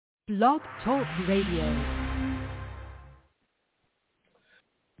Blog Talk Radio.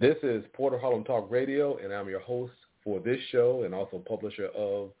 This is Port of Harlem Talk Radio, and I'm your host for this show and also publisher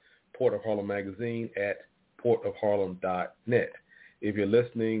of Port of Harlem Magazine at portofharlem.net. If you're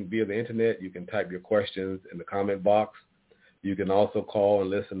listening via the internet, you can type your questions in the comment box. You can also call and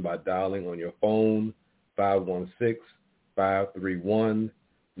listen by dialing on your phone,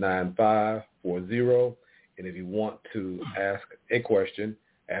 516-531-9540. And if you want to ask a question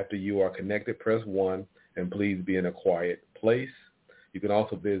after you are connected, press 1, and please be in a quiet place. You can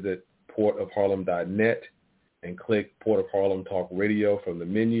also visit portofharlem.net and click Port of Harlem Talk Radio from the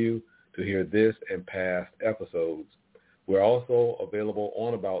menu to hear this and past episodes. We're also available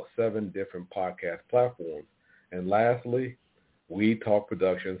on about 7 different podcast platforms. And lastly, We Talk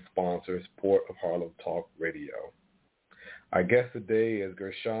Productions sponsors Port of Harlem Talk Radio. Our guest today is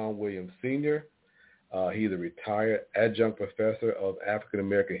Gershon Williams Sr. He's a retired adjunct professor of African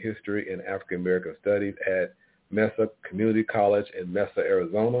American history and African American studies at Mesa Community College in Mesa,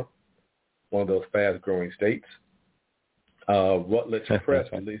 Arizona, one of those fast-growing states. Routledge Press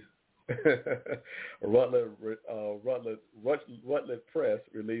released Routledge Press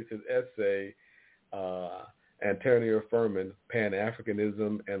released his essay, Antonio Furman,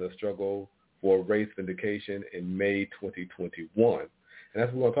 Pan-Africanism and the Struggle for Race Vindication, in May 2021. And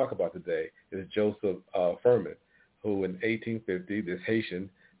that's what we're going to talk about today, is Joseph Furman, who in 1850, this Haitian,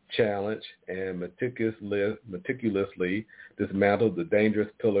 challenged and meticulously dismantled the dangerous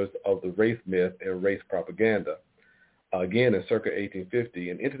pillars of the race myth and race propaganda. Again, in circa 1850,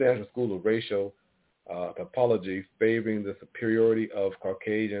 an international school of racial topology favoring the superiority of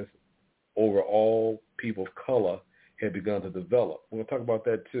Caucasians over all people of color had begun to develop. We're going to talk about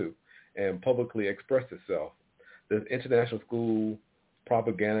that too, and publicly express itself. This international school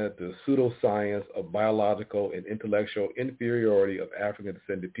propaganda the pseudoscience of biological and intellectual inferiority of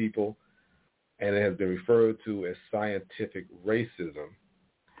African-descended people, and it has been referred to as scientific racism.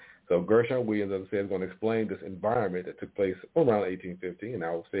 So Gershon Williams, as I said, is going to explain this environment that took place around 1850, and I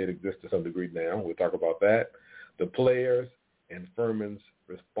will say it exists to some degree now. We'll talk about that, the players, and Furman's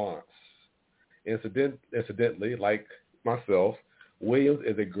response. Incidentally, like myself, Williams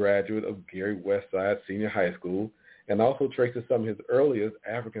is a graduate of Gary Westside Senior High School, and also traces some of his earliest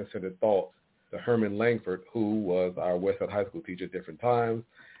African-centered thoughts to Herman Langford, who was our Westside High School teacher at different times.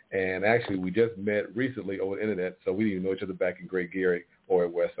 And actually, we just met recently over the internet, so we didn't even know each other back in Great Gary or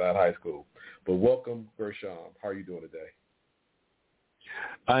at Westside High School. But welcome, Gershon. How are you doing today?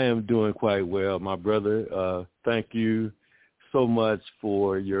 I am doing quite well, my brother. Thank you so much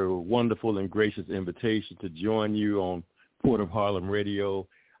for your wonderful and gracious invitation to join you on Port of Harlem Radio.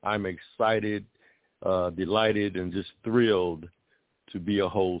 I'm excited, delighted, and just thrilled to be a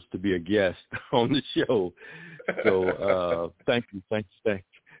host, to be a guest on the show. So thank you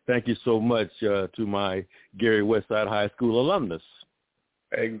so much to my Gary Westside High School alumnus.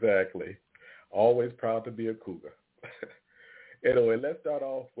 Exactly. Always proud to be a Cougar. Anyway, let's start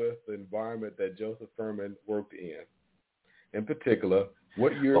off with the environment that Joseph Furman worked in. In particular,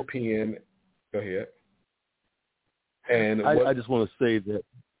 what European... Go ahead. And I just want to say that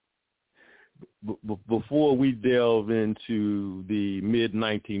before we delve into the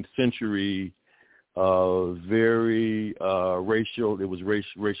mid-19th century, very racial, it was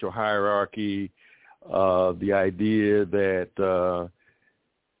racial hierarchy, the idea that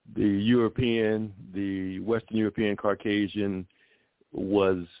the Western European Caucasian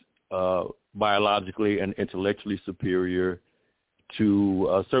was biologically and intellectually superior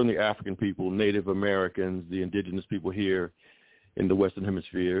to certainly African people, Native Americans, the indigenous people here in the Western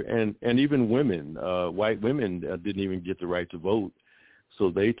Hemisphere, and even women. White women didn't even get the right to vote, so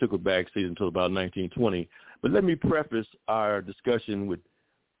they took a backseat until about 1920. But let me preface our discussion with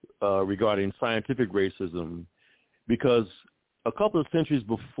regarding scientific racism, because a couple of centuries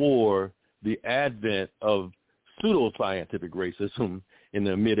before the advent of pseudoscientific racism in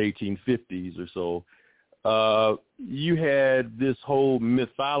the mid-1850s or so, you had this whole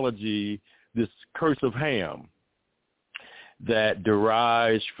mythology, this curse of Ham, that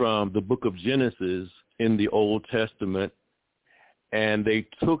derives from the book of Genesis in the Old Testament, and they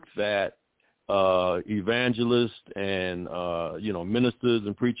took that evangelists and ministers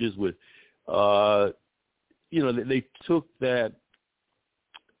and preachers with they took that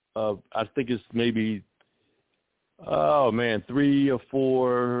I think it's maybe 3 or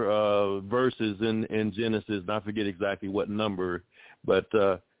 4 verses in Genesis, and I forget exactly what number, but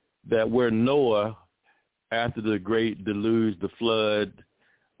that where Noah, after the great deluge, the flood,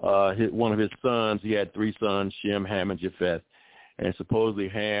 one of his sons, he had 3 sons, Shem, Ham, and Japheth, and supposedly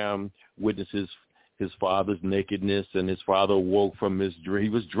Ham witnesses his father's nakedness, and his father awoke from his dream. He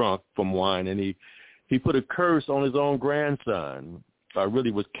was drunk from wine, and he put a curse on his own grandson.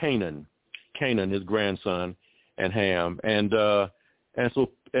 Really was Canaan, his grandson, and Ham, and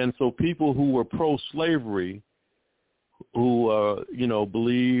so people who were pro-slavery, who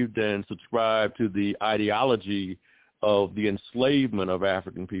believed and subscribed to the ideology of the enslavement of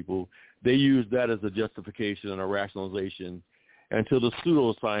African people, they used that as a justification and a rationalization until the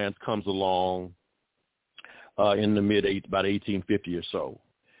pseudoscience comes along in the about 1850 or so.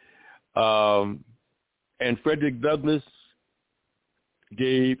 And Frederick Douglass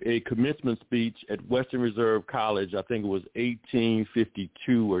gave a commencement speech at Western Reserve College, I think it was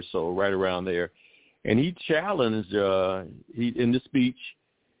 1852 or so, right around there. And he challenged, in this speech,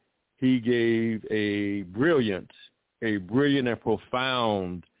 he gave a brilliant and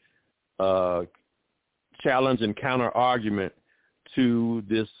profound challenge and counter-argument to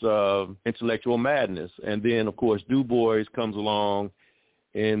this intellectual madness. And then, of course, Du Bois comes along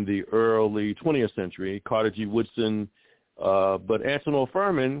in the early 20th century, Carter G. Woodson, but Antoine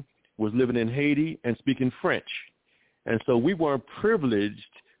Firmin was living in Haiti and speaking French. And so we weren't privileged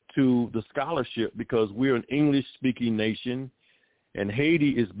to the scholarship because we're an English-speaking nation, and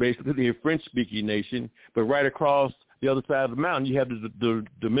Haiti is basically a French-speaking nation, but right across the other side of the mountain, you have the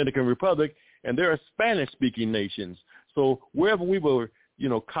Dominican Republic, and there are Spanish-speaking nations. So wherever we were,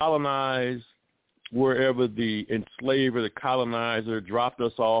 colonized, wherever the enslaver, the colonizer dropped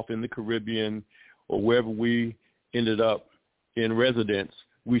us off in the Caribbean, or wherever we ended up in residence,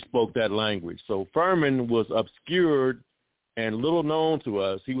 we spoke that language. So Firmin was obscured and little known to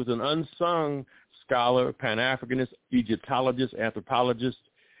us. He was an unsung scholar, Pan-Africanist, Egyptologist, anthropologist.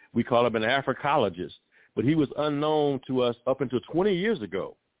 We call him an Africologist. But he was unknown to us up until 20 years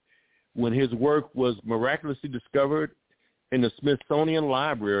ago, when his work was miraculously discovered in the Smithsonian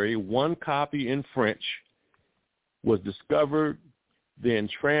Library. One copy in French was discovered, then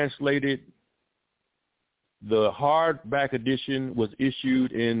translated. The hardback edition was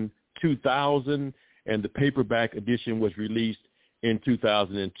issued in 2000, and the paperback edition was released in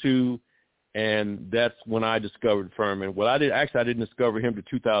 2002, and that's when I discovered Firmin. Well, I didn't discover him to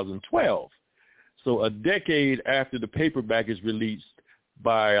 2012. So a decade after the paperback is released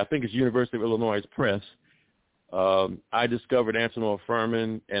by, I think it's University of Illinois Press, I discovered Antoine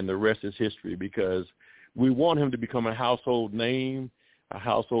Firmin, and the rest is history, because we want him to become a household name, a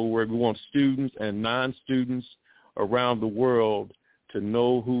household word. We want students and non-students around the world to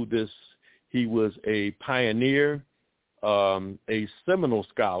know who he was a pioneer, a seminal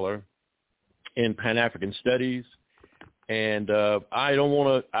scholar in Pan-African studies. And I don't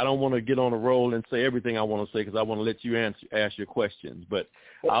want to get on a roll and say everything I want to say, because I want to let you ask your questions. But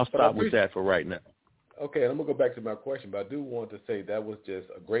I'll stop with that for right now. Okay, I'm going to go back to my question, but I do want to say that was just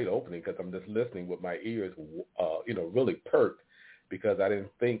a great opening, because I'm just listening with my ears, really perked, because I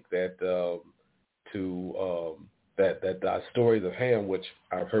didn't think that that stories of Ham, which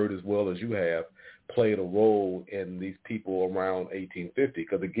I've heard as well as you have, played a role in these people around 1850.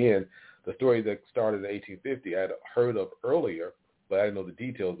 Because again, the story that started in 1850 I had heard of earlier, but I didn't know the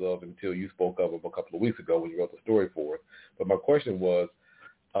details of until you spoke of them a couple of weeks ago when you wrote the story for us. But my question was,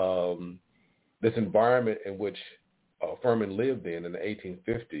 this environment in which Firmin lived in the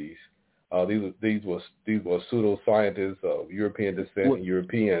 1850s, these were pseudoscientists of European descent and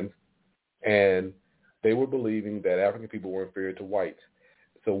Europeans, and they were believing that African people were inferior to whites.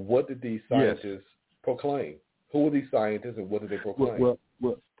 So what did these scientists proclaim? Who were these scientists, and what did they proclaim?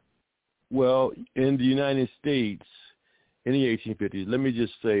 Well, in the United States, in the 1850s, let me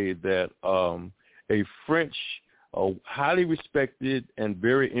just say that a French, highly respected and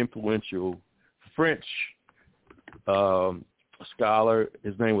very influential French scholar,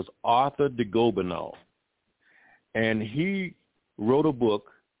 his name was Arthur de Gobineau, and he wrote a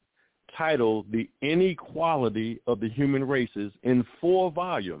book titled The Inequality of the Human Races in 4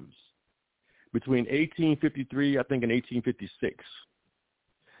 volumes between 1853, I think, and 1856.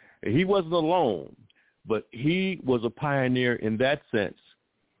 He wasn't alone, but he was a pioneer in that sense.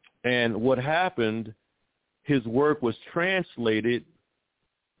 And what happened, his work was translated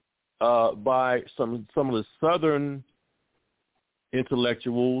by some of the Southern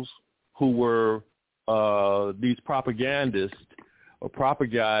intellectuals who were these propagandists,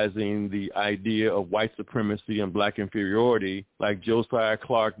 propagizing the idea of white supremacy and black inferiority, like Josiah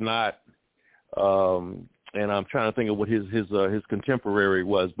Clark Knott, and I'm trying to think of what his contemporary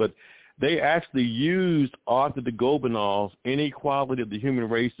was, but they actually used Arthur de Gobineau's Inequality of the Human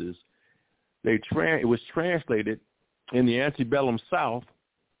Races. It was translated in the antebellum South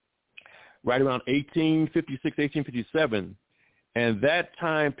right around 1856, 1857, and that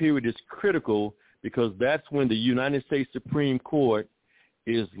time period is critical because that's when the United States Supreme Court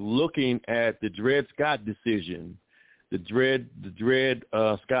is looking at the Dred Scott decision, the Dred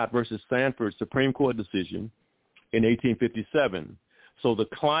Scott versus Sanford Supreme Court decision in 1857. So the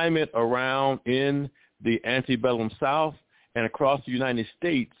climate around in the antebellum South and across the United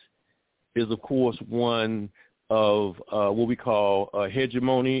States is, of course, one of what we call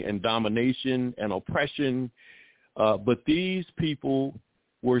hegemony and domination and oppression. But these people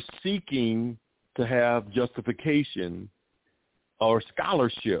were seeking to have justification or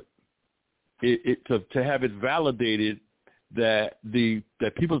scholarship, to have it validated that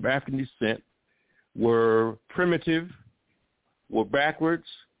that people of African descent were primitive, were backwards,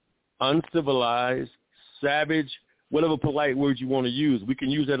 uncivilized, savage, whatever polite words you want to use. We can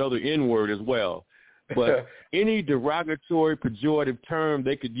use that other N word as well. But any derogatory, pejorative term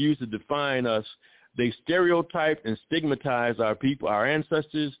they could use to define us, they stereotype and stigmatize our people, our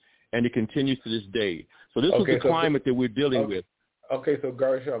ancestors, and it continues to this day. So this was the climate that we're dealing with. Okay, so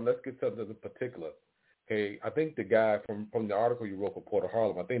Gershom, let's get something in particular. Okay, I think the guy from the article you wrote for Port of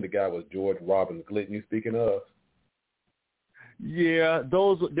Harlem, I think the guy was George Robbins Glidden you speaking of. Yeah,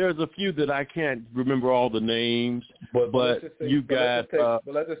 there's a few that I can't remember all the names, but let's just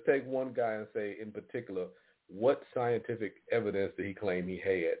take one guy and say in particular, what scientific evidence did he claim he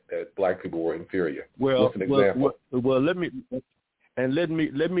had that black people were inferior? What's an example?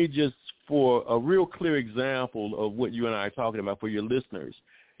 Let me just, for a real clear example of what you and I are talking about for your listeners,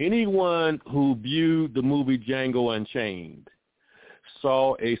 anyone who viewed the movie Django Unchained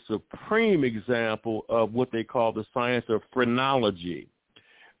saw a supreme example of what they call the science of phrenology.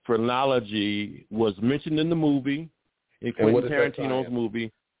 Phrenology was mentioned in the movie, in Quentin Tarantino's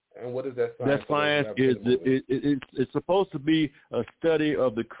movie. And what is that science? That science it's supposed to be a study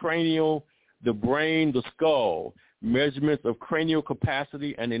of the cranial, the brain, the skull, measurements of cranial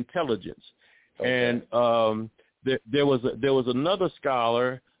capacity and intelligence. Okay. And there was another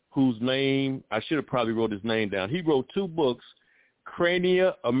scholar whose name, I should have probably wrote his name down. He wrote two books,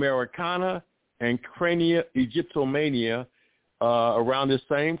 Crania Americana and Crania Egyptomania, around this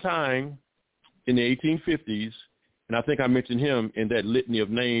same time in the 1850s. And I think I mentioned him in that litany of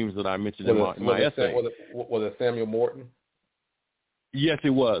names that I mentioned in my essay. Was it Samuel Morton? Yes, it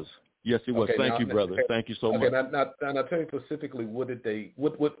was. Okay, Thank you, brother. Okay. Thank you so much. Now tell me specifically, what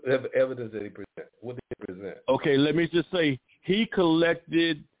evidence did he present? What did he present? Okay, let me just say, he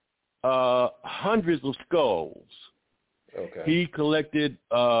collected hundreds of skulls. Okay. He collected,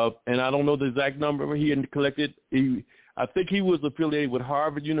 and I don't know the exact number. He had collected. I think he was affiliated with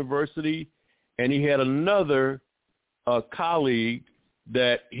Harvard University, and he had another colleague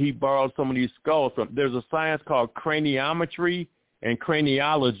that he borrowed some of these skulls from. There's a science called craniometry and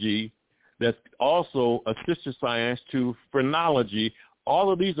craniology that's also a sister science to phrenology.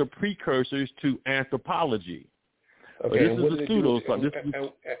 All of these are precursors to anthropology. Okay, this is a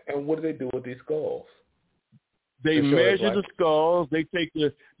pseudoscience. And what do they do with these skulls? They measure the skulls.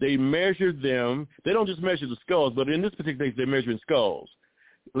 They measure them. They don't just measure the skulls, but in this particular case, they're measuring skulls.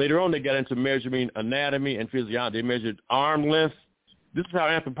 Later on, they got into measuring anatomy and physiology. They measured arm length. This is how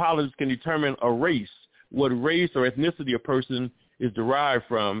anthropologists can determine a race, what race or ethnicity a person is derived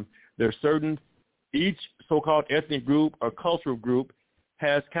from. There's certain, each so-called ethnic group or cultural group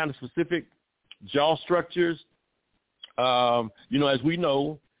has kind of specific jaw structures. As we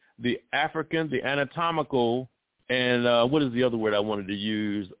know, the African, the anatomical, and what is the other word I wanted to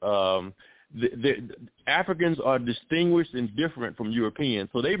use? The Africans are distinguished and different from Europeans.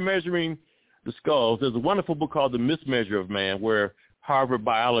 So they're measuring the skulls. There's a wonderful book called The Mismeasure of Man, where Harvard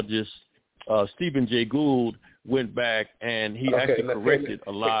biologist Stephen Jay Gould went back and he actually corrected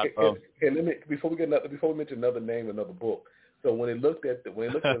a lot of. Before we mention another name, another book. So when they looked at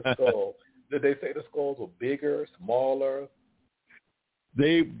the skull, did they say the skulls were bigger, smaller?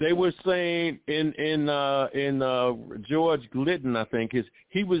 They were saying in George Glidden, I think,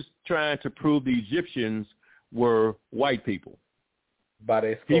 he was trying to prove the Egyptians were white people. By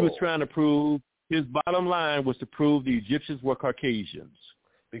their skulls. He was trying to prove, his bottom line was to prove the Egyptians were Caucasians.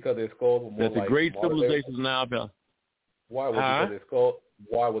 Because their skulls were more that the great civilizations now built. Why was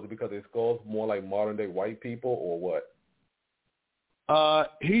it because their skulls more like modern day white people, or what?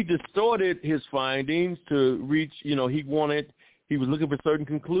 He distorted his findings to reach, he was looking for certain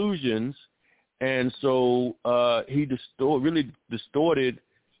conclusions, and so he really distorted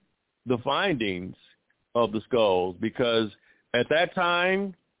the findings of the skulls, because at that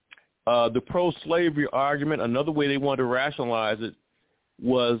time, the pro-slavery argument, another way they wanted to rationalize it,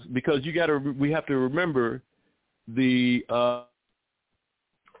 was because we have to remember the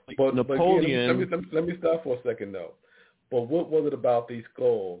Napoleon. Let me stop for a second though. But what was it about these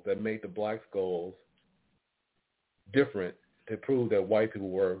skulls that made the black skulls different to prove that white people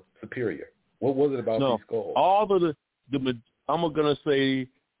were superior? What was it about these skulls? All of I'm going to say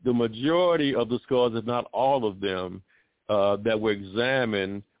the majority of the skulls, if not all of them, that were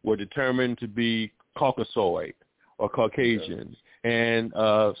examined were determined to be Caucasoid or Caucasian. And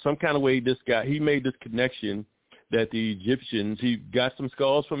some kind of way he made this connection that the Egyptians, he got some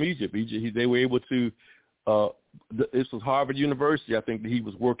skulls from Egypt. They were able to, this was Harvard University, I think, that he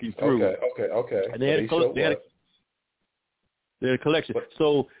was working through. Okay. And they had a collection.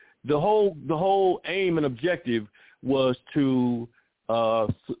 So the whole aim and objective was to, I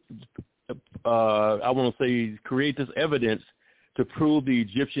want to say, create this evidence to prove the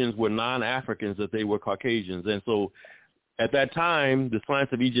Egyptians were non-Africans, that they were Caucasians. And so at that time, the science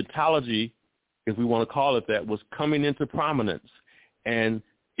of Egyptology, if we want to call it that, was coming into prominence. And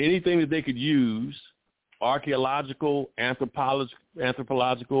anything that they could use, archaeological,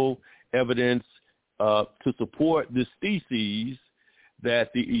 anthropological evidence to support this thesis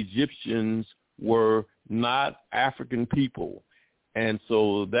that the Egyptians were not African people. And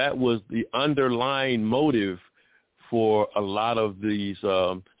so that was the underlying motive for a lot of these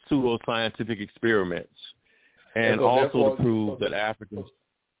pseudo-scientific experiments, and so also to prove that Africans.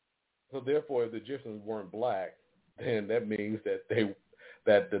 So therefore, if the Egyptians weren't black, then that means that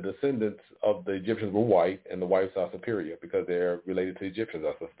the descendants of the Egyptians were white, and the whites are superior because they're related to Egyptians,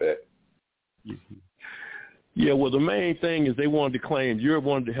 I suspect. Mm-hmm. Yeah, well, the main thing is they wanted to claim, Europe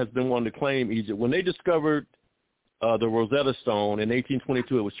has been wanting to claim Egypt. When they discovered the Rosetta Stone in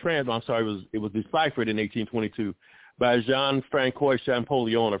 1822, it was deciphered in 1822 by Jean-Francois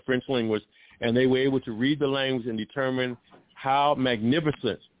Champollion, a French linguist, and they were able to read the language and determine how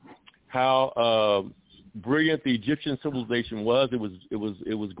magnificent, how brilliant the Egyptian civilization was. It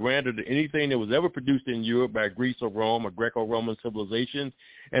was grander than anything that was ever produced in Europe by Greece or Rome or Greco-Roman civilization,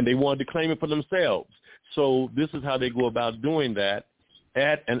 and they wanted to claim it for themselves. So this is how they go about doing that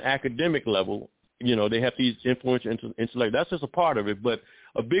at an academic level. You know, they have these influential intellect. That's just a part of it, but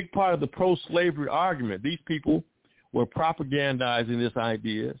a big part of the pro-slavery argument, these people were propagandizing this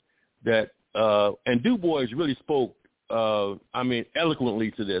idea that, and Du Bois really spoke,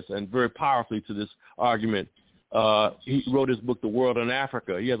 eloquently to this and very powerfully to this argument. He wrote his book, The World in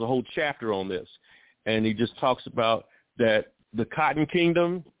Africa. He has a whole chapter on this, and he just talks about that the Cotton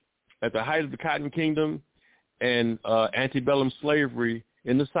Kingdom, at the height of the Cotton Kingdom and antebellum slavery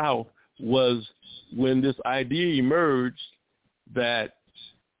in the South, was when this idea emerged that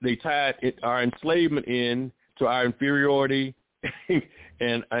they tied our enslavement in to our inferiority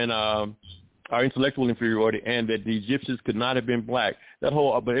and our intellectual inferiority, and that the Egyptians could not have been black. A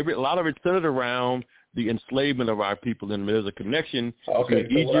lot of it centered around the enslavement of our people, and there's a connection between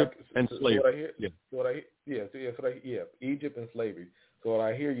Egypt and slavery. Egypt and slavery. So what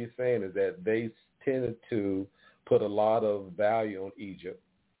I hear you saying is that they tended to put a lot of value on Egypt,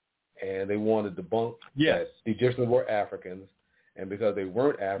 and they wanted to debunk that the Egyptians were Africans, and because they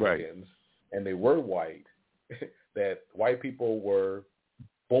weren't Africans and they were white, that white people were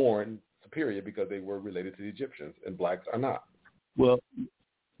born superior because they were related to the Egyptians, and blacks are not. Well,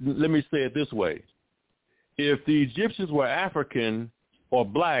 let me say it this way. If the Egyptians were African or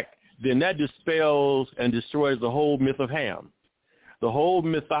black, then that dispels and destroys the whole myth of Ham. The whole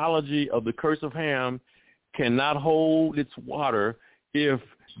mythology of the curse of Ham cannot hold its water if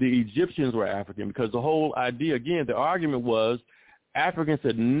the Egyptians were African, because the whole idea, again, the argument was Africans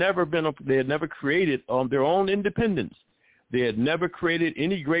had never created their own independence. They had never created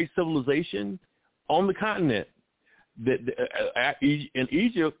any great civilization on the continent. And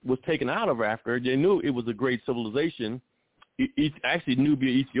Egypt was taken out of Africa. They knew it was a great civilization. Actually, Nubia,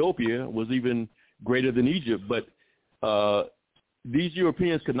 Ethiopia was even greater than Egypt, but these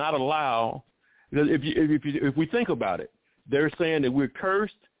Europeans could not allow, because if we think about it, they're saying that we're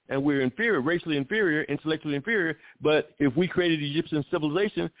cursed and we're inferior, racially inferior, intellectually inferior. But if we created Egyptian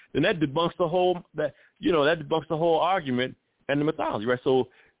civilization, then that debunks the whole argument and the mythology, right? So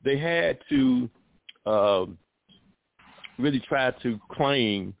they had to really try to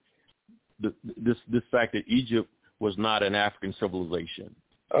claim this fact that Egypt was not an African civilization.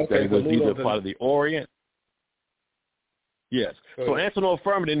 Okay, that it was either part of the Orient. Yes. So Antonio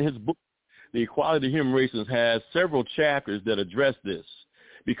Fermat, in his book, The Equality of Human Races, has several chapters that address this,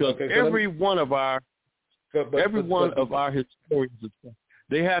 because every one of our historians,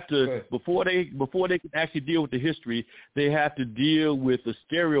 they have to, before they can actually deal with the history, they have to deal with the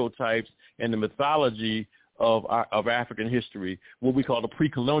stereotypes and the mythology of African history, what we call the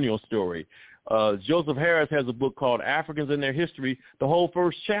pre-colonial story. Joseph Harris has a book called Africans and Their History. The whole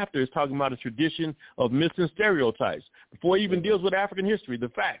first chapter is talking about a tradition of myths and stereotypes before he even deals with African history, the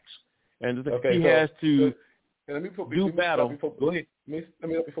facts. And he has to do battle. Go ahead.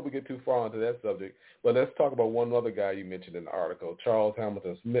 Before we get too far into that subject, but let's talk about one other guy you mentioned in the article,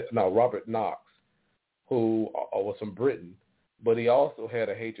 Robert Knox, who was from Britain, but he also had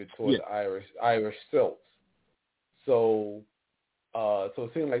a hatred towards the Irish Celts. So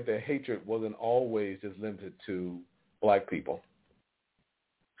it seemed like the hatred wasn't always just limited to black people.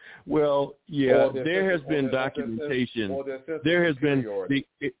 Well, yeah, there has been documentation. There has been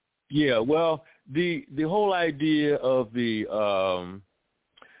the whole idea of the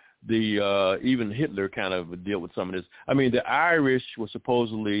even Hitler kind of dealt with some of this. I mean, the Irish were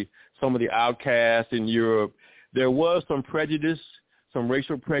supposedly some of the outcasts in Europe. There was some prejudice, some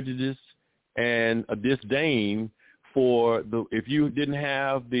racial prejudice, and a disdain for if you didn't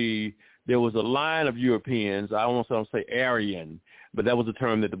have there was a line of Europeans, I don't want to say Aryan, but that was a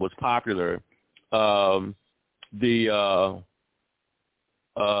term that was popular. How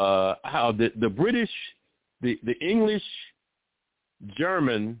the British, the English,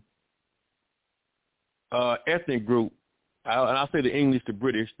 German ethnic group, and I say the English, the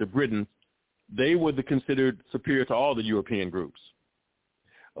British, the Britons, they were considered superior to all the European groups.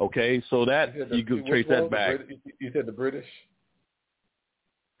 Okay, so that you could trace that back. You said the British?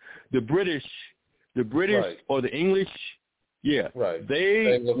 The British right. Or the English, yeah, right.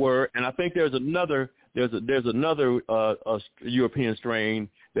 They were, and I think there's another European strain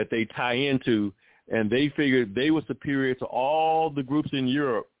that they tie into, and they figured they were superior to all the groups in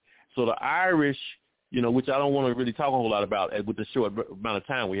Europe. So the Irish, which I don't want to really talk a whole lot about with the short amount of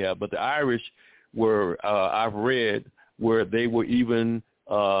time we have, but the Irish were, I've read, where they were even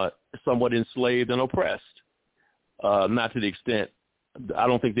somewhat enslaved and oppressed, not to the extent, I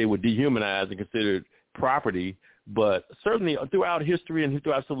don't think they were dehumanized and considered property, but certainly throughout history and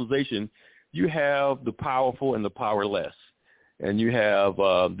throughout civilization, you have the powerful and the powerless. And you have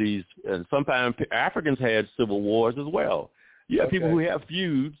these, and sometimes Africans had civil wars as well. You have people who have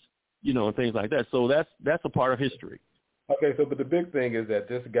feuds, and things like that. So that's a part of history. Okay, but the big thing is that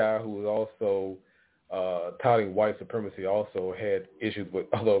this guy who was also touting white supremacy also had issues with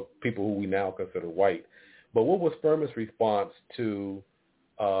other people who we now consider white. But what was Furman's response to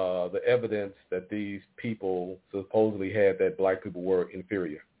the evidence that these people supposedly had that black people were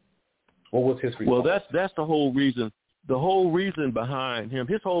inferior? What was his response? Well, that's the whole reason. The whole reason behind him,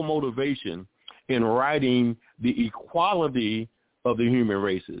 his whole motivation in writing the equality of the human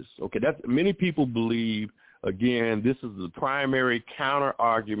races. Okay, many people believe, again, this is the primary counter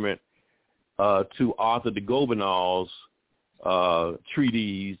argument to Arthur de Gobineau's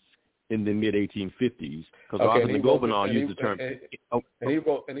treatise in the mid-1850s, because Arthur de Gobineau used the term. And he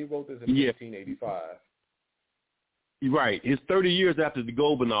wrote this in 1885. Right. It's 30 years after de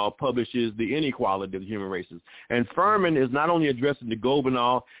Gobineau publishes The Inequality of the Human Races. And Furman is not only addressing de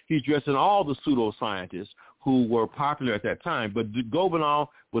Gobineau, he's addressing all the pseudoscientists who were popular at that time. But de Gobineau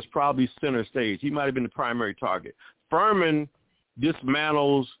was probably center stage. He might have been the primary target. Furman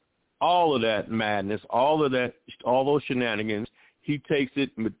dismantles all of that madness, all those shenanigans. He takes it,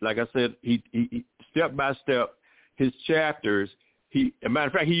 like I said, he step by step, his chapters. As a matter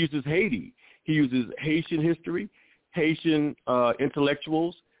of fact, he uses Haiti. He uses Haitian history, Haitian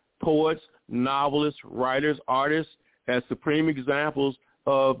intellectuals, poets, novelists, writers, artists as supreme examples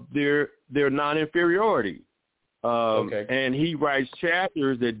of their non-inferiority. And he writes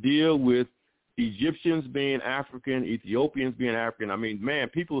chapters that deal with Egyptians being African, Ethiopians being African. I mean, man,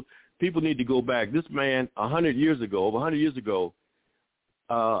 people need to go back. This man, over 100 years ago,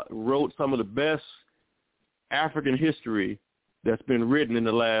 wrote some of the best African history that's been written in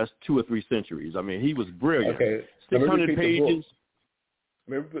the last 2 or 3 centuries. I mean, he was brilliant. Okay. 600 pages.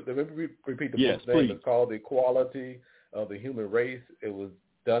 Let me repeat the yes, book's name. Please. It's called The Equality of the Human Race. It was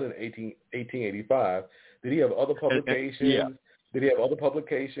done in 1885. Did he have other publications? Did he have other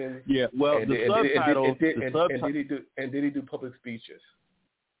publications? Yeah. Well, the subtitle. Did he do public speeches?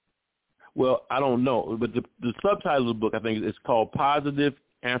 Well, I don't know, but the subtitle of the book, I think, is called Positive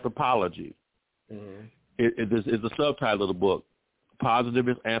Anthropology. Mm-hmm. It's the subtitle of the book,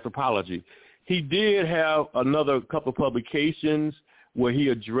 Positivist Anthropology. He did have another couple of publications where he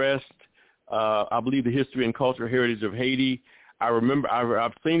addressed, I believe, the history and cultural heritage of Haiti. I remember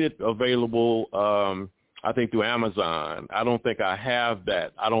I've seen it available, I think, through Amazon. I don't think I have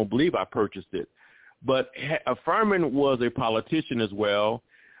that. I don't believe I purchased it. But Furman was a politician as well.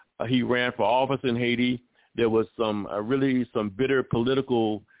 He ran for office in Haiti. There was some bitter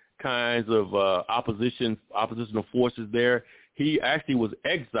political kinds of oppositional forces there. He actually was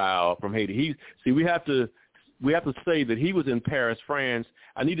exiled from Haiti. We have to say that he was in Paris, France.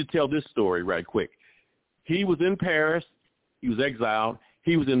 I need to tell this story right quick. He was in Paris. He was exiled.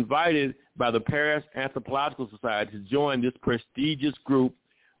 He was invited by the Paris Anthropological Society to join this prestigious group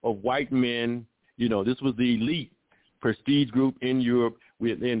of white men. You know, this was the elite prestige group in Europe.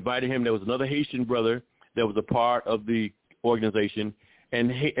 They invited him. There was another Haitian brother that was a part of the organization.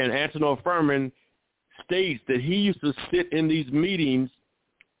 And Antoine Fuhrman states that he used to sit in these meetings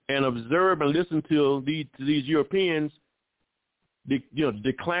and observe and listen to these Europeans,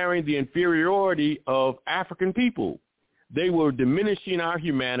 declaring the inferiority of African people. They were diminishing our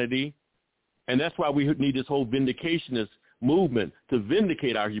humanity, and that's why we need this whole vindicationist movement to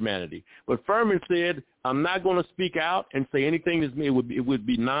vindicate our humanity. But Fuhrman said, I'm not going to speak out and say anything it would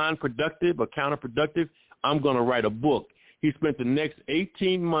be non-productive or counterproductive. I'm going to write a book. He spent the next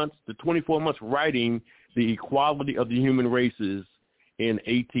 18 months to 24 months writing The Equality of the Human Races in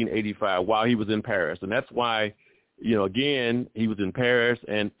 1885 while he was in Paris. And that's why, again, he was in Paris.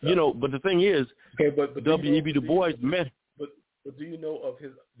 And, but the thing is, but W.E.B. Du Bois met. But do you know of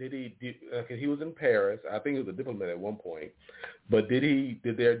his, he was in Paris. I think he was a diplomat at one point. But do you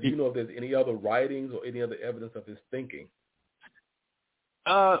know if there's any other writings or any other evidence of his thinking?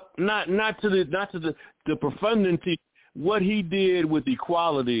 Not to the profundity. What he did with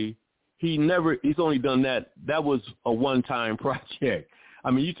equality, he's only done that. That was a one-time project. I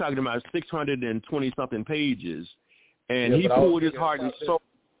mean, you're talking about 620-something pages, and he poured his heart and soul.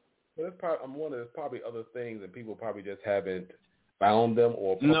 There's probably other things, and people probably just haven't found them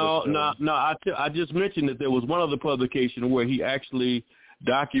or No. I just mentioned that there was one other publication where he actually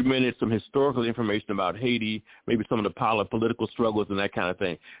documented some historical information about Haiti, maybe some of the political struggles and that kind of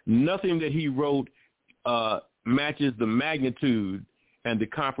thing. Nothing that he wrote matches the magnitude and the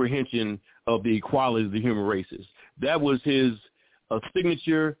comprehension of the equality of the human races. That was his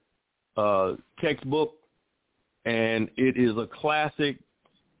signature textbook, and it is a classic,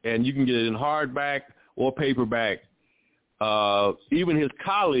 and you can get it in hardback or paperback. Even his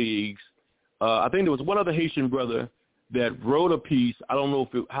colleagues, I think there was one other Haitian brother that wrote a piece. I don't know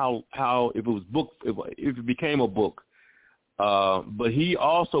if it was book, if it became a book, but he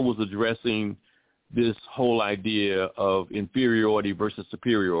also was addressing this whole idea of inferiority versus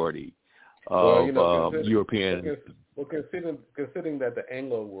superiority of European. Well, considering that the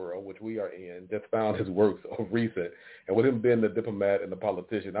Anglo world, which we are in, just found his works of recent, and with him being the diplomat and the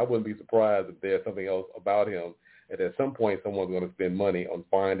politician, I wouldn't be surprised if there's something else about him, and at some point someone's going to spend money on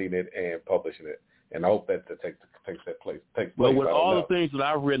finding it and publishing it. And I hope that takes place. Well, with all the things that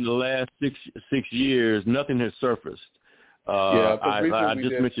I've read in the last six years, nothing has surfaced. I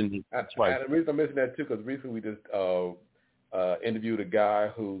just mentioned it twice. And the reason I mentioned that too, because recently we just interviewed a guy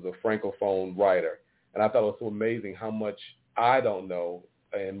who's a francophone writer, and I thought it was so amazing how much I don't know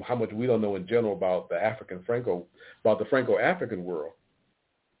and how much we don't know in general about the Franco-African world.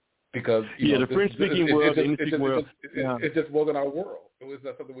 Because the French-speaking world, the English-speaking world, it just wasn't our world. It was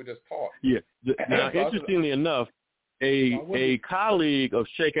not something we just taught. Yeah. Now, interestingly enough, a colleague of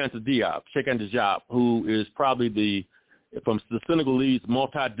Cheikh Anta Diop, who is probably from the Senegalese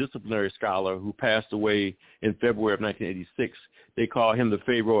multidisciplinary scholar who passed away in February of 1986. They call him the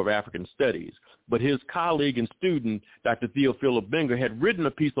Pharaoh of African Studies. But his colleague and student, Dr. Théophile Obenga, had written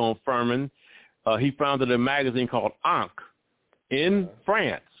a piece on Fuhrman. He founded a magazine called Ankh in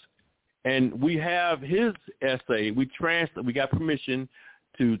France. And we have his essay. We got permission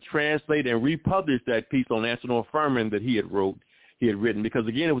to translate and republish that piece on Antoine Fuhrman that he had written, because,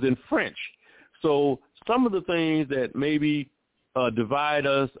 again, it was in French. So some of the things that maybe divide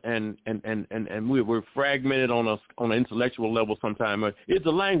us and we're fragmented on an intellectual level sometimes is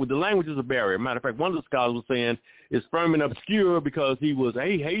the language. The language is a barrier. Matter of fact, one of the scholars was saying, is Fuhrman obscure because he was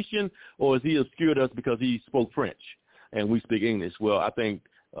Haitian, or is he obscured us because he spoke French and we speak English? Well, I think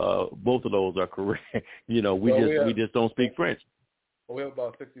both of those are correct. We just don't speak French. We have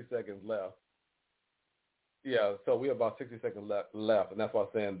about 60 seconds left. Yeah, so we have about 60 seconds left, and that's why I'm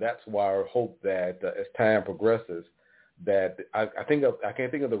saying that's why I hope that as time progresses, that I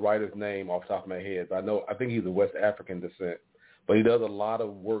can't think of the writer's name off the top of my head, but I think he's of West African descent, but he does a lot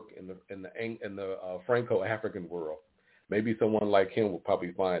of work in the Franco-African world. Maybe someone like him will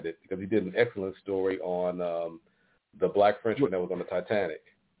probably find it, because he did an excellent story on the Black Frenchman that was on the Titanic.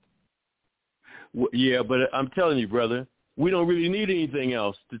 Yeah, but I'm telling you, brother, we don't really need anything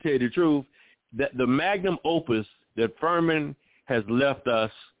else, to tell you the truth. That the magnum opus that Fuhrman has left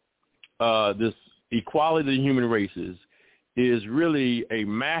us, this equality of the human races, is really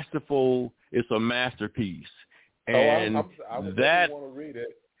it's a masterpiece. And I want to read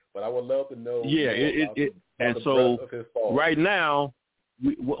it. But I would love to know. Yeah, about the so breadth of his thought. right now,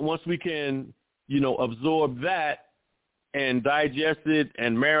 once we can, absorb that and digest it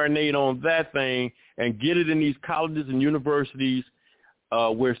and marinate on that thing and get it in these colleges and universities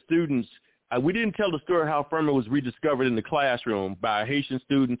where students, we didn't tell the story how Furman was rediscovered in the classroom by a Haitian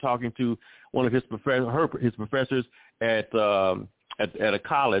student talking to one of his professors at a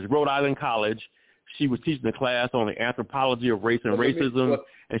college, Rhode Island College. She was teaching a class on the anthropology of race and racism,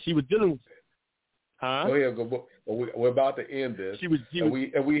 and she was dealing with. Huh? Go ahead. We're about to end this.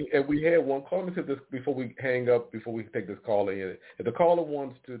 We had one. Call me to this before we hang up. Before we take this caller in. If the caller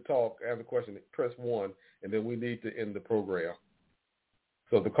wants to talk, ask a question, press 1, and then we need to end the program.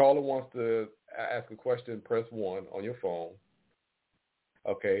 So if the caller wants to ask a question, press 1 on your phone.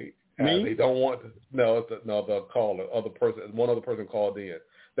 Okay. Me? They don't want to. No, the caller, one other person called in.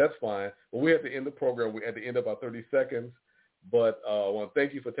 That's fine. But we have to end the program. We at the end of about 30 seconds. But I want to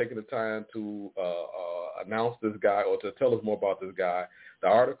thank you for taking the time to announce this guy or to tell us more about this guy. The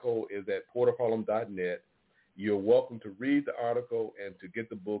article is at portofharlem.net. You're welcome to read the article and to get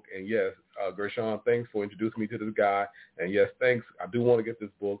the book. And yes, Gershon, thanks for introducing me to this guy. And yes, thanks. I do want to get this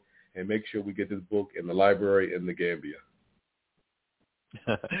book and make sure we get this book in the library in the Gambia.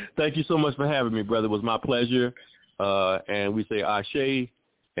 Thank you so much for having me, brother. It was my pleasure. And we say Ashe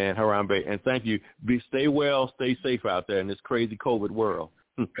and Harambe. And thank you. Stay well, stay safe out there in this crazy COVID world.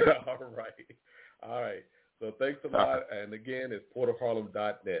 All right. So thanks a lot. And again, it's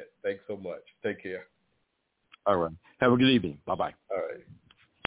portofharlem.net. Thanks so much. Take care. All right. Have a good evening. Bye-bye. All right.